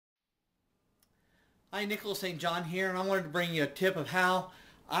Hi, Nicholas St. John here, and I wanted to bring you a tip of how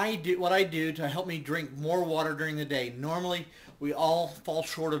I do what I do to help me drink more water during the day. Normally, we all fall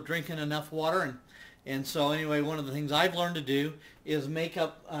short of drinking enough water, and so anyway, one of the things I've learned to do is make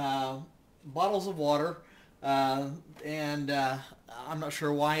up bottles of water, and I'm not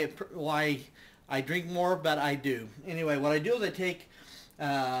sure why I drink more, but I do. Anyway, what I do is I take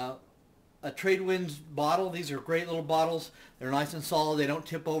a Trade Winds bottle. These are great little bottles. They're nice and solid. They don't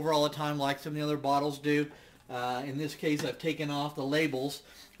tip over all the time like some of the other bottles do. In this case, I've taken off the labels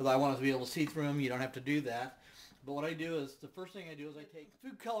because I want to be able to see through them. You don't have to do that. But what I do is, the first thing I do is I take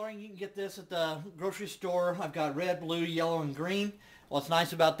food coloring. You can get this at the grocery store. I've got red, blue, yellow, and green. What's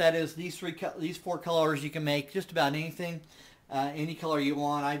nice about that is these four colors you can make just about anything, any color you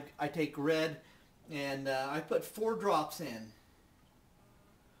want. I take red, and I put 4 drops in.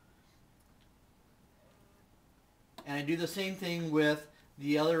 And I do the same thing with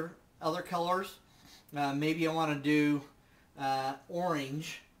the other colors. Maybe I want to do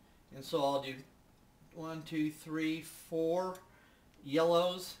orange, and so I'll do 1, 2, 3, 4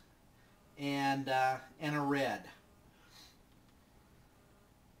 yellows and a red.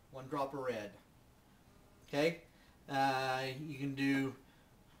 1 drop of red. Okay. You can do.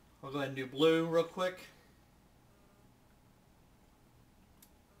 I'll go ahead and do blue real quick.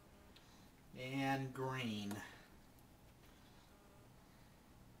 And green.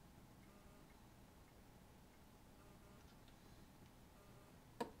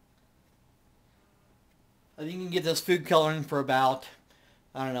 I think you can get this food coloring for about,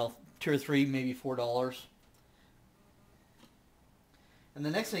 I don't know, $2 or $3, maybe $4. And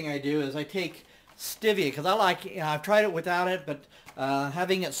the next thing I do is I take stevia, because I like, I've tried it without it, but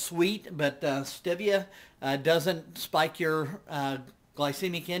having it sweet, but stevia doesn't spike your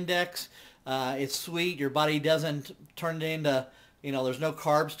glycemic index. It's sweet. Your body doesn't turn it into, there's no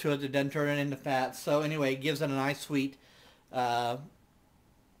carbs to it. It doesn't turn it into fat. So anyway, it gives it a nice sweet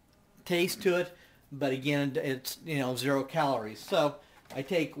taste to it. But again, it's 0 calories. So I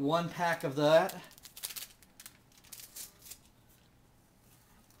take 1 pack of that,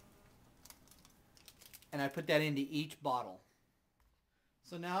 and I put that into each bottle.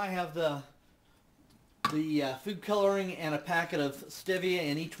 So now I have the food coloring and a packet of stevia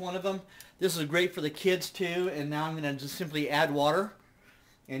in each one of them. This is great for the kids too. And now I'm going to just simply add water,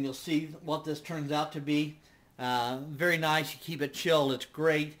 and you'll see what this turns out to be. Very nice. You keep it chilled. It's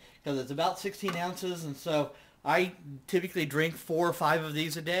great because it's about 16 ounces, and so I typically drink 4 or 5 of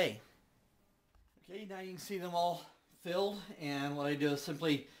these a day. Okay, now you can see them all filled, and what I do is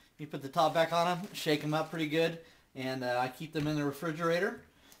simply you put the top back on them, shake them up pretty good, and I keep them in the refrigerator.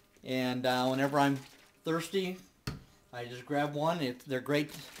 And whenever I'm thirsty, I just grab one. They're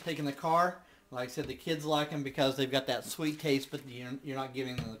great to take in the car. Like I said, the kids like them because they've got that sweet taste, but you're not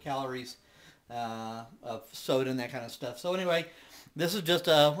giving them the calories of soda and that kind of stuff. So anyway, this is just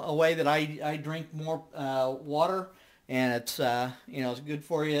a way that I drink more water, and it's it's good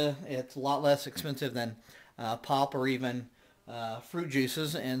for you. It's a lot less expensive than pop or even fruit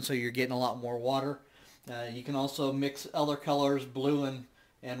juices, and so you're getting a lot more water. You can also mix other colors. Blue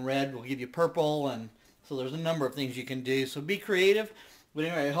and red will give you purple, and so there's a number of things you can do. So be creative. But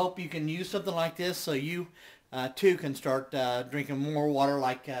anyway, I hope you can use something like this so you too can start drinking more water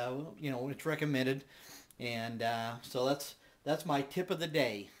like it's recommended. And so that's my tip of the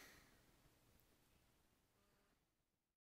day.